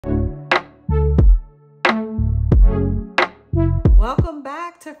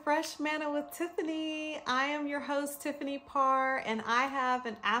back to Fresh Manna with Tiffany. I am your host, Tiffany Parr, and I have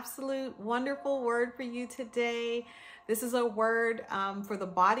an absolute wonderful word for you today. This is a word for the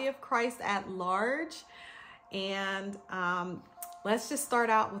body of Christ at large. And let's just start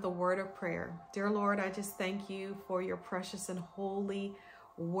out with a word of prayer. Dear Lord, I just thank you for your precious and holy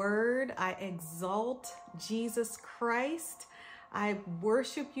word. I exalt Jesus Christ. I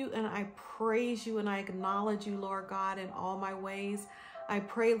worship you and I praise you and I acknowledge you, Lord God, in all my ways. I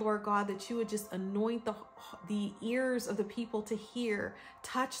pray, Lord God, that you would just anoint the ears of the people to hear,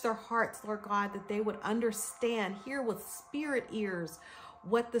 touch their hearts, Lord God, that they would understand, hear with spirit ears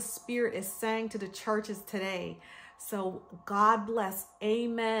what the Spirit is saying to the churches today. So God bless.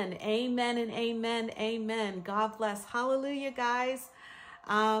 Amen. Amen and amen. Amen. God bless. Hallelujah, guys.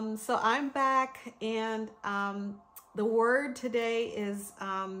 So I'm back, and the word today is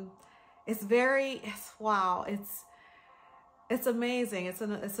it's amazing. It's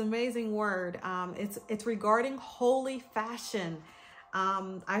an amazing word. It's regarding holy fashion.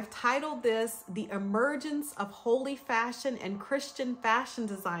 I've titled this "The Emergence of Holy Fashion and Christian Fashion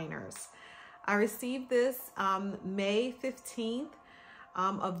Designers." I received this May 15th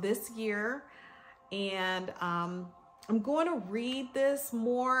of this year, and I'm going to read this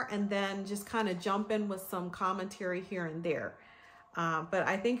more and then just kind of jump in with some commentary here and there. But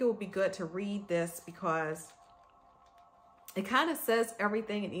I think it would be good to read this because it kind of says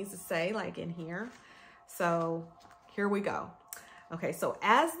everything it needs to say, like in here. So here we go. Okay, so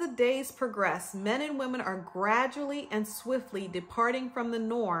as the days progress, men and women are gradually and swiftly departing from the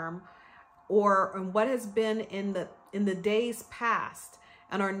norm or what has been in the days past,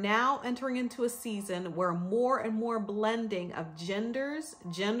 and are now entering into a season where more and more blending of genders,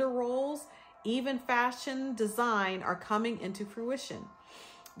 gender roles, even fashion design are coming into fruition.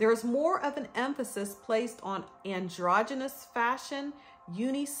 There is more of an emphasis placed on androgynous fashion,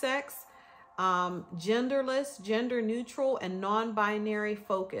 unisex, genderless, gender neutral, and non-binary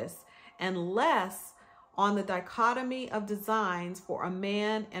focus, and less on the dichotomy of designs for a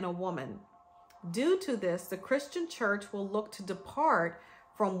man and a woman. Due to this, the Christian church will look to depart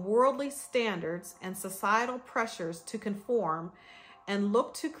from worldly standards and societal pressures to conform, and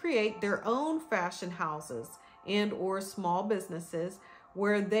look to create their own fashion houses and or small businesses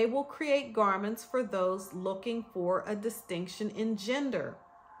where they will create garments for those looking for a distinction in gender.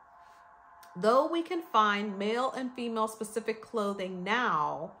 Though we can find male and female specific clothing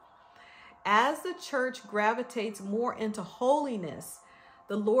now, as the church gravitates more into holiness,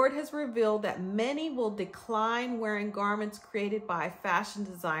 the Lord has revealed that many will decline wearing garments created by fashion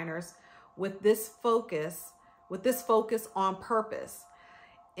designers with this focus on purpose,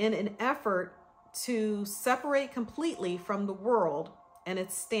 in an effort to separate completely from the world and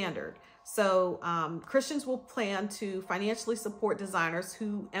its standard. So Christians will plan to financially support designers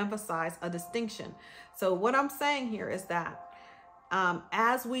who emphasize a distinction. So what I'm saying here is that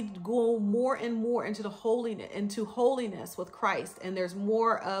as we go more and more into holiness with Christ, and there's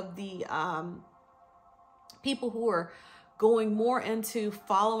more of the people who are going more into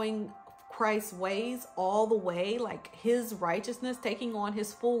following Christ's ways all the way, like his righteousness, taking on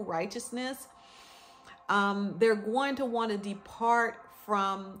his full righteousness, they're going to want to depart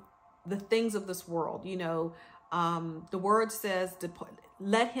from the things of this world. You know, the word says,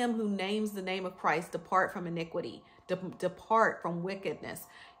 let him who names the name of Christ depart from iniquity, depart from wickedness,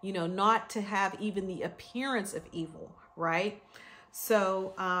 you know, not to have even the appearance of evil, right?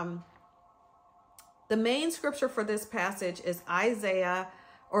 So the main scripture for this passage is Isaiah,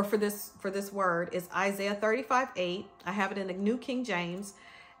 or for this word is Isaiah 35:8. I have it in the New King James.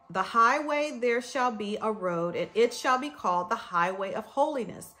 The highway there shall be a road, and it shall be called the highway of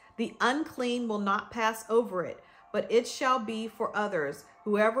holiness. The unclean will not pass over it, but it shall be for others.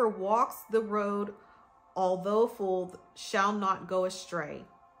 Whoever walks the road, although fooled, shall not go astray.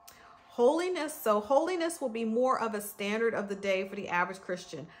 Holiness will be more of a standard of the day for the average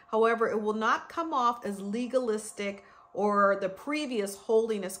Christian. However, it will not come off as legalistic or the previous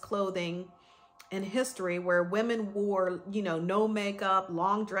holiness clothing in history where women wore, you know, no makeup,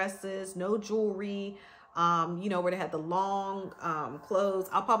 long dresses, no jewelry, you know, where they had the long clothes.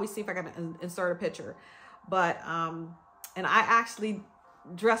 I'll probably see if I can insert a picture. But, and I actually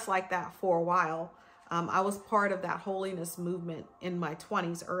dressed like that for a while. I was part of that holiness movement in my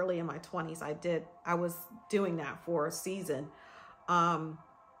 20s, early in my 20s. I was doing that for a season. But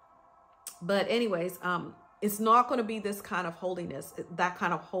anyways, it's not going to be this kind of holiness, that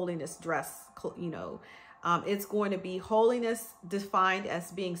kind of holiness dress, you know. It's going to be holiness defined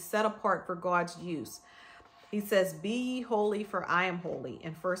as being set apart for God's use. He says, be ye holy, for I am holy,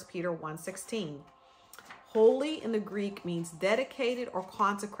 in 1 Peter 1:16. Holy in the Greek means dedicated or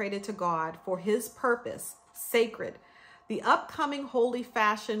consecrated to God for his purpose, sacred. The upcoming holy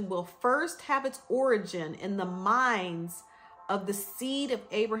fashion will first have its origin in the minds of the seed of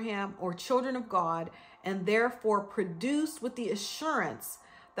Abraham or children of God, and therefore produced with the assurance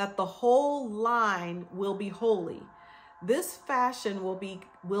that the whole line will be holy. This fashion will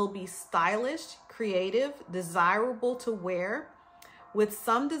be stylish, creative, desirable to wear, with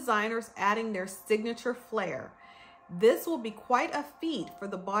some designers adding their signature flair. This will be quite a feat for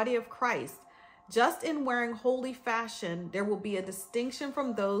the body of Christ. Just in wearing holy fashion, there will be a distinction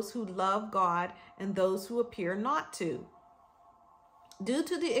from those who love God and those who appear not to. Due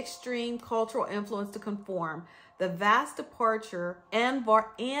to the extreme cultural influence to conform, the vast departure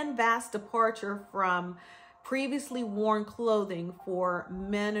from previously worn clothing for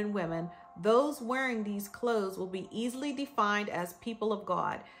men and women, those wearing these clothes will be easily defined as people of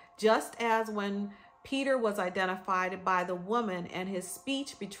God, just as when Peter was identified by the woman and his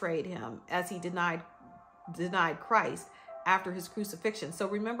speech betrayed him as he denied Christ after his crucifixion. So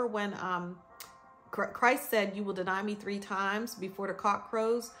remember when Christ said, "You will deny me 3 times before the cock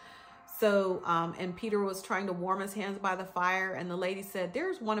crows." So, and Peter was trying to warm his hands by the fire, and the lady said,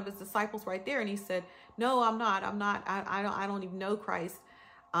 "There's one of his disciples right there." And he said, "No, I'm not. I don't even know Christ."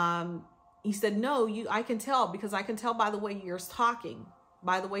 He said, "No, I can tell, because I can tell by the way you're talking,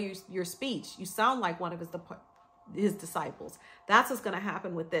 by the way your speech. You sound like one of his disciples." That's what's going to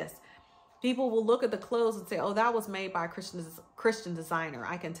happen with this. People will look at the clothes and say, "Oh, that was made by a Christian designer.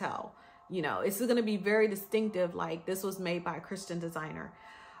 I can tell." You know, it's going to be very distinctive, like this was made by a Christian designer.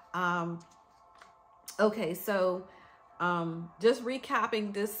 Okay, so just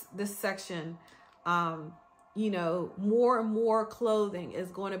recapping this section, you know, more and more clothing is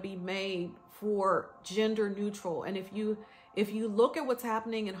going to be made for gender neutral. And if you look at what's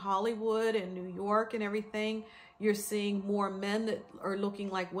happening in Hollywood and New York and everything, you're seeing more men that are looking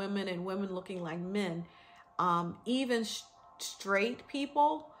like women and women looking like men. Even straight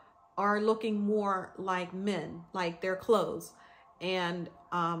people are looking more like men, like their clothes. And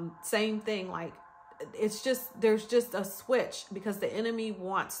same thing, like there's just a switch, because the enemy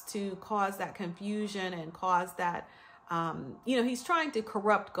wants to cause that confusion and cause that, you know, he's trying to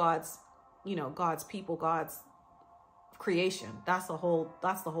corrupt God's people, God's creation. That's the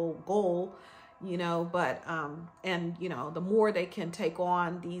whole goal, you know. But and you know, the more they can take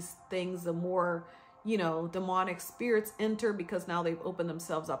on these things, the more, you know, demonic spirits enter, because now they've opened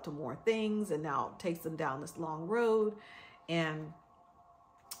themselves up to more things, and now it takes them down this long road. And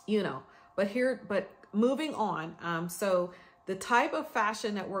you know, but moving on, so the type of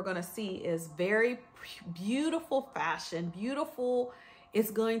fashion that we're going to see is very beautiful fashion. Beautiful. It's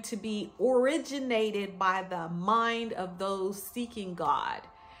going to be originated by the mind of those seeking God.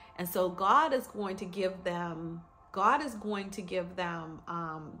 And so God is going to give them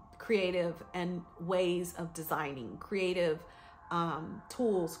creative and ways of designing, creative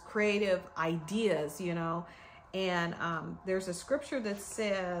tools, creative ideas, you know. And there's a scripture that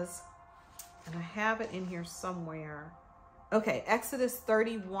says, and I have it in here somewhere. Okay, Exodus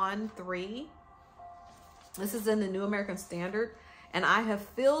 31:3. This is in the New American Standard. "And I have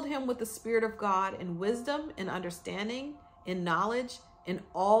filled him with the Spirit of God in wisdom, in understanding, in knowledge, in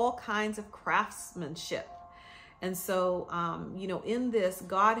all kinds of craftsmanship." And so, you know, in this,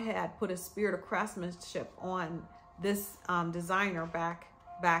 God had put a spirit of craftsmanship on this designer back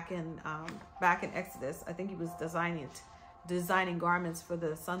in Exodus. I think he was designing garments for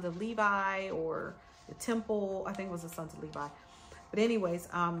the sons of Levi, or the temple. I think it was the sons of Levi. But anyways,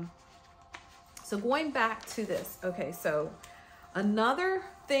 so going back to this, okay, so another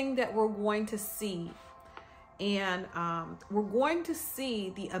thing that we're going to see, and we're going to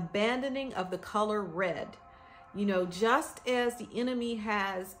see the abandoning of the color red. You know, just as the enemy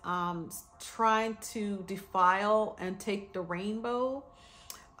has tried to defile and take the rainbow,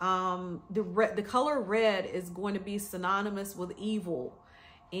 the color red is going to be synonymous with evil.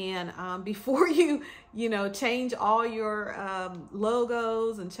 And before you change all your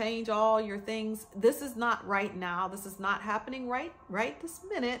logos and change all your things, this is not right now. This is not happening right this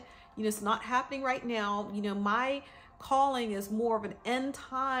minute. You know, it's not happening right now. You know, my calling is more of an end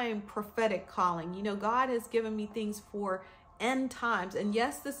time prophetic calling. You know, God has given me things for end times. And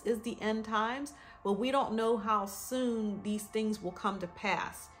yes, this is the end times, but we don't know how soon these things will come to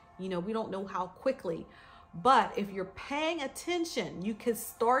pass. You know, we don't know how quickly. But if you're paying attention, you can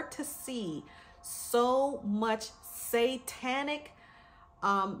start to see so much satanic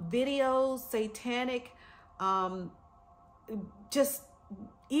videos, satanic, just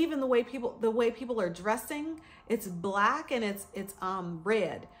even the way people are dressing. It's black and it's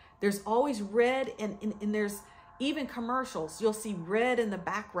red. There's always red, and there's even commercials. You'll see red in the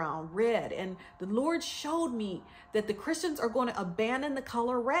background, red. And the Lord showed me that the Christians are going to abandon the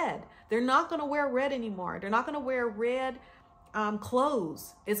color red. They're not going to wear red anymore. They're not going to wear red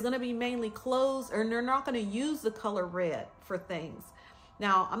clothes. It's going to be mainly clothes, or they're not going to use the color red for things.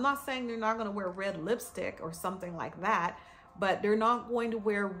 Now, I'm not saying they're not going to wear red lipstick or something like that, but they're not going to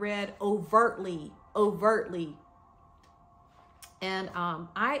wear red overtly. And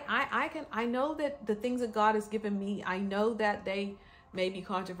I know that the things that God has given me, I know that they may be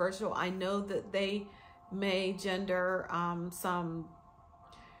controversial. I know that they may gender some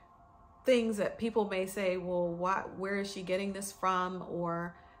things that people may say, well, where is she getting this from?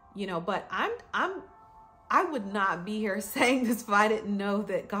 Or, you know, but I would not be here saying this if I didn't know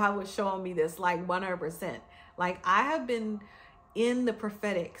that God was showing me this like 100%. Like, I have been in the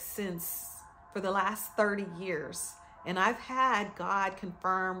prophetic for the last 30 years. And I've had God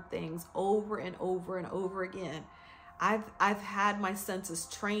confirm things over and over and over again. I've had my senses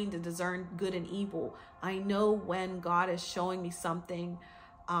trained to discern good and evil. I know when God is showing me something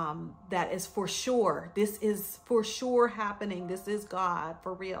that is for sure. This is for sure happening. This is God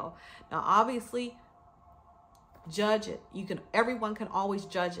for real. Now, obviously, judge it. Everyone can always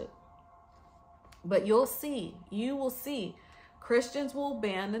judge it. But you will see, Christians will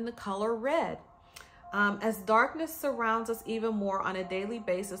abandon the color red. As darkness surrounds us even more on a daily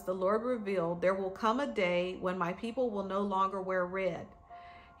basis, the Lord revealed, there will come a day when my people will no longer wear red.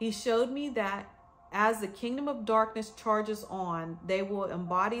 He showed me that as the kingdom of darkness charges on, they will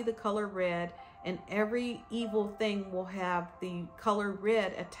embody the color red, and every evil thing will have the color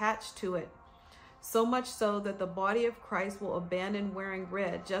red attached to it. So much so that the body of Christ will abandon wearing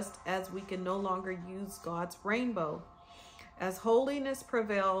red, just as we can no longer use God's rainbow. As holiness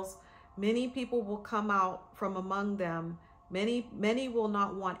prevails, many people will come out from among them. Many will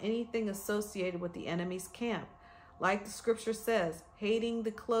not want anything associated with the enemy's camp. Like the scripture says, hating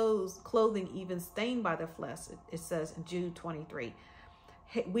the clothing even stained by the flesh, it says in Jude 23.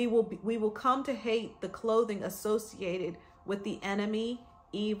 We will come to hate the clothing associated with the enemy,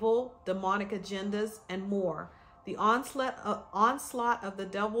 evil, demonic agendas, and more. The onslaught of the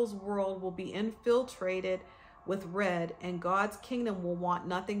devil's world will be infiltrated with red, and God's kingdom will want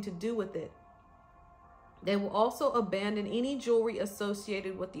nothing to do with it. They will also abandon any jewelry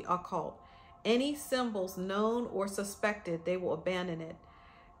associated with the occult. Any symbols known or suspected, they will abandon it.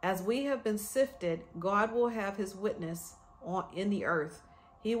 As we have been sifted, God will have his witness in the earth.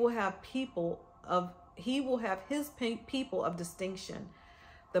 He will have his people of distinction.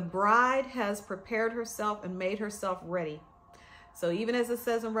 The bride has prepared herself and made herself ready. So even as it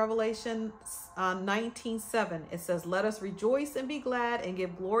says in Revelation 19:7, it says, let us rejoice and be glad and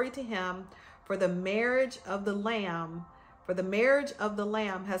give glory to him, for the marriage of the Lamb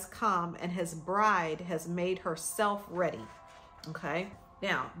has come, and his bride has made herself ready. Okay.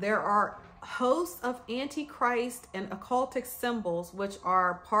 Now, there are hosts of antichrist and occultic symbols which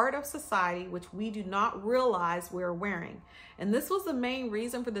are part of society, which we do not realize we're wearing. And this was the main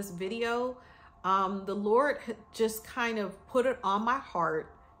reason for this video. The Lord just kind of put it on my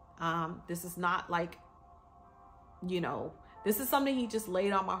heart. This is not like, this is something he just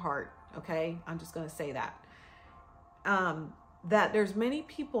laid on my heart. Okay. I'm just going to say that. That there's many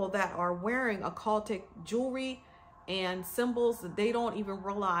people that are wearing occultic jewelry and symbols that they don't even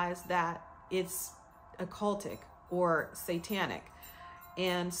realize that it's occultic or satanic.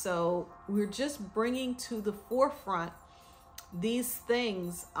 And so we're just bringing to the forefront these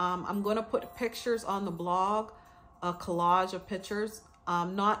things. I'm going to put pictures on the blog, a collage of pictures,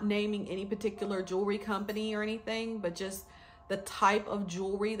 not naming any particular jewelry company or anything, but just the type of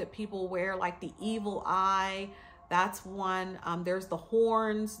jewelry that people wear, like the evil eye. That's one. There's the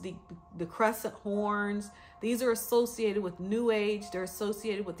horns, the crescent horns. These are associated with New Age. They're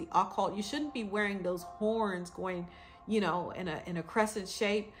associated with the occult. You shouldn't be wearing those horns going, in a crescent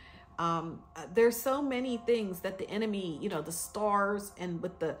shape. There's so many things that the enemy, the stars, and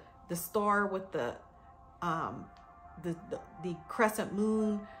with the star with the crescent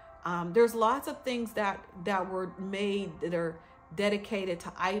moon. There's lots of things that were made that are dedicated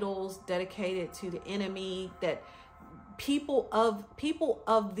to idols, dedicated to the enemy, that people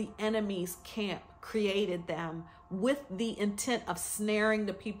of the enemy's camp created them with the intent of snaring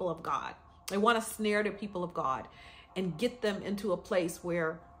the people of God. They want to snare the people of God and get them into a place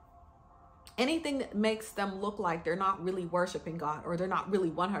where anything that makes them look like they're not really worshiping God, or they're not really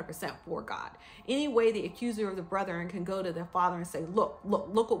 100% for God. Any way the accuser of the brethren can go to their father and say, look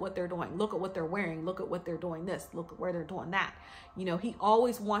at what they're doing. Look at what they're wearing. Look at what they're doing this. Look at where they're doing that. He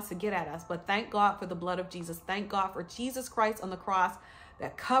always wants to get at us. But thank God for the blood of Jesus. Thank God for Jesus Christ on the cross,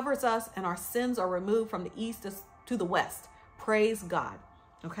 that covers us, and our sins are removed from the east to the west. Praise God.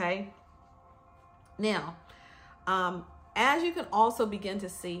 Okay. Now, as you can also begin to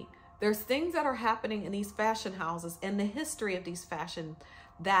see, there's things that are happening in these fashion houses and the history of these fashion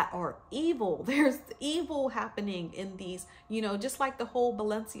that are evil. There's evil happening in these, you know, just like the whole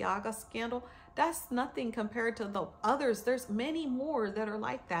Balenciaga scandal. That's nothing compared to the others. There's many more that are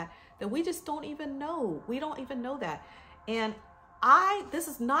like that we just don't even know. We don't even know that. And this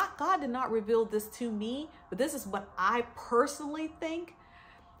is not, God did not reveal this to me, but this is what I personally think,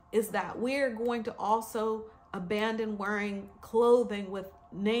 is that we're going to also abandon wearing clothing with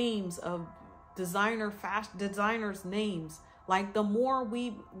names of designers' names. Like, the more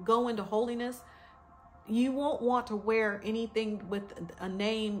we go into holiness, you won't want to wear anything with a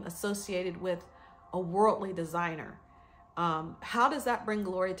name associated with a worldly designer. How does that bring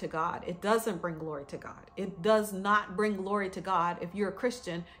glory to God? It doesn't bring glory to God. It does not bring glory to God. If you're a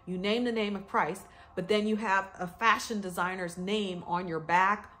Christian, you name the name of Christ, but then you have a fashion designer's name on your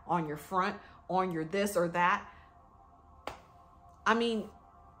back, on your front, on your this or that. I mean,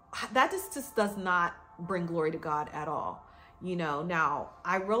 that just does not bring glory to God at all. You know, now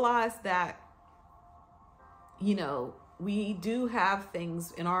I realize that, you know, we do have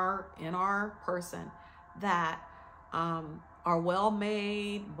things in our person that are well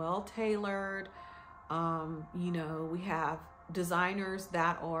made, well tailored. You know, we have designers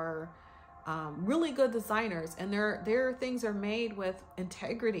that are really good designers, and their things are made with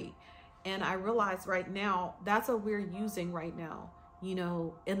integrity. And I realize right now that's what we're using right now. You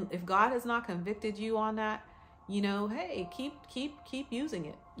know, and if God has not convicted you on that, you know, hey, keep using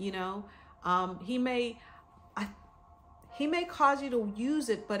it. You know, He may cause you to use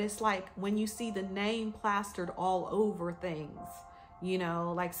it, but it's like when you see the name plastered all over things, you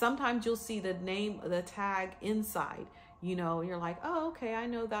know, like sometimes you'll see the name, the tag inside, you know, you're like, oh, okay, I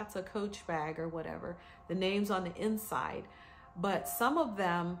know that's a Coach bag or whatever. The name's on the inside. But some of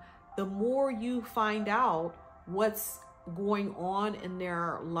them, the more you find out what's going on in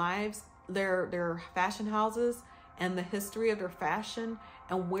their lives, their fashion houses, and the history of their fashion,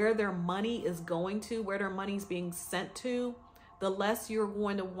 and where their money is going to, where their money's being sent to, the less you're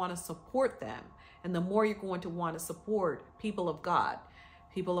going to want to support them. And the more you're going to want to support people of God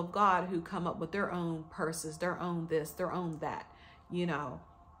who come up with their own purses, their own this, their own that, you know.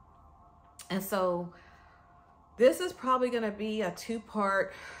 And so this is probably going to be a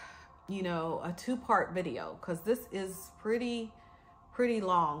two-part video, because this is pretty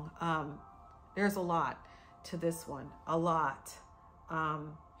long. There's a lot to this one, a lot.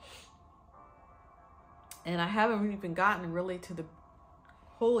 And I haven't even gotten really to the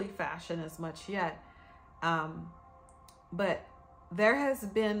holy fashion as much yet. But there has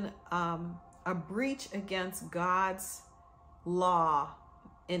been a breach against God's law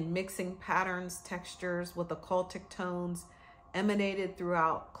in mixing patterns, textures with occultic tones emanated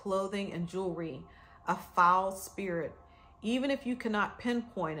throughout clothing and jewelry, a foul spirit. Even if you cannot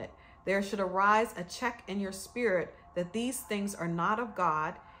pinpoint it, there should arise a check in your spirit that these things are not of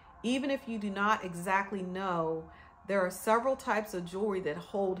God. Even if you do not exactly know, there are several types of jewelry that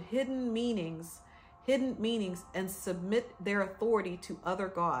hold hidden meanings and submit their authority to other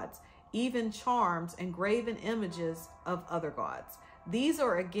gods, even charms and graven images of other gods. These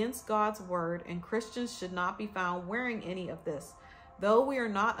are against God's word, and Christians should not be found wearing any of this. Though we are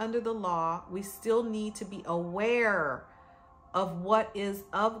not under the law, we still need to be aware of what is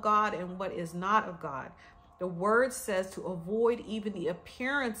of God and what is not of God. The word says to avoid even the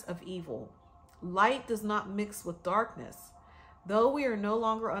appearance of evil. Light does not mix with darkness. Though we are no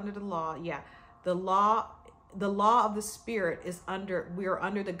longer under the law, the law of the Spirit we are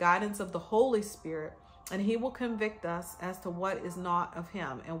under the guidance of the Holy Spirit, and He will convict us as to what is not of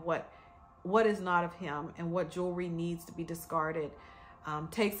Him and what is not of Him, and what jewelry needs to be discarded.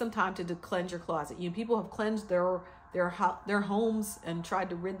 Take some time to cleanse your closet. People have cleansed their homes and tried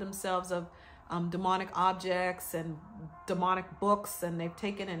to rid themselves of demonic objects and demonic books, and they've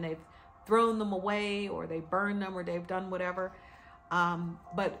taken and they've thrown them away, or they burned them, or they've done whatever.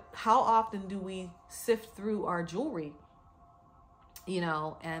 But how often do we sift through our jewelry,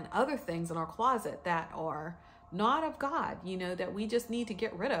 and other things in our closet that are not of God, that we just need to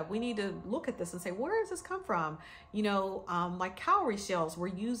get rid of? We need to look at this and say, where does this come from? Like cowrie shells were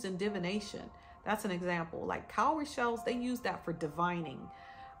used in divination. That's an example. Like cowrie shells, they use that for divining.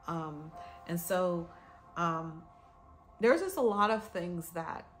 And so there's just a lot of things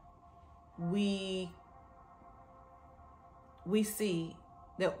that we see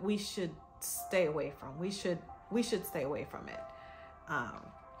that we should stay away from. We should stay away from it.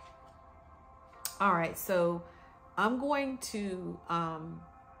 All right. So I'm going to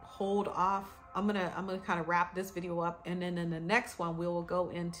hold off. I'm gonna kind of wrap this video up, and then in the next one we will go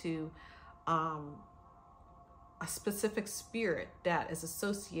into a specific spirit that is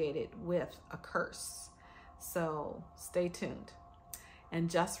associated with a curse. So stay tuned. And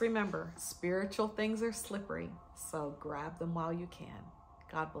just remember, spiritual things are slippery, so grab them while you can.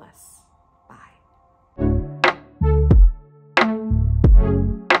 God bless. Bye.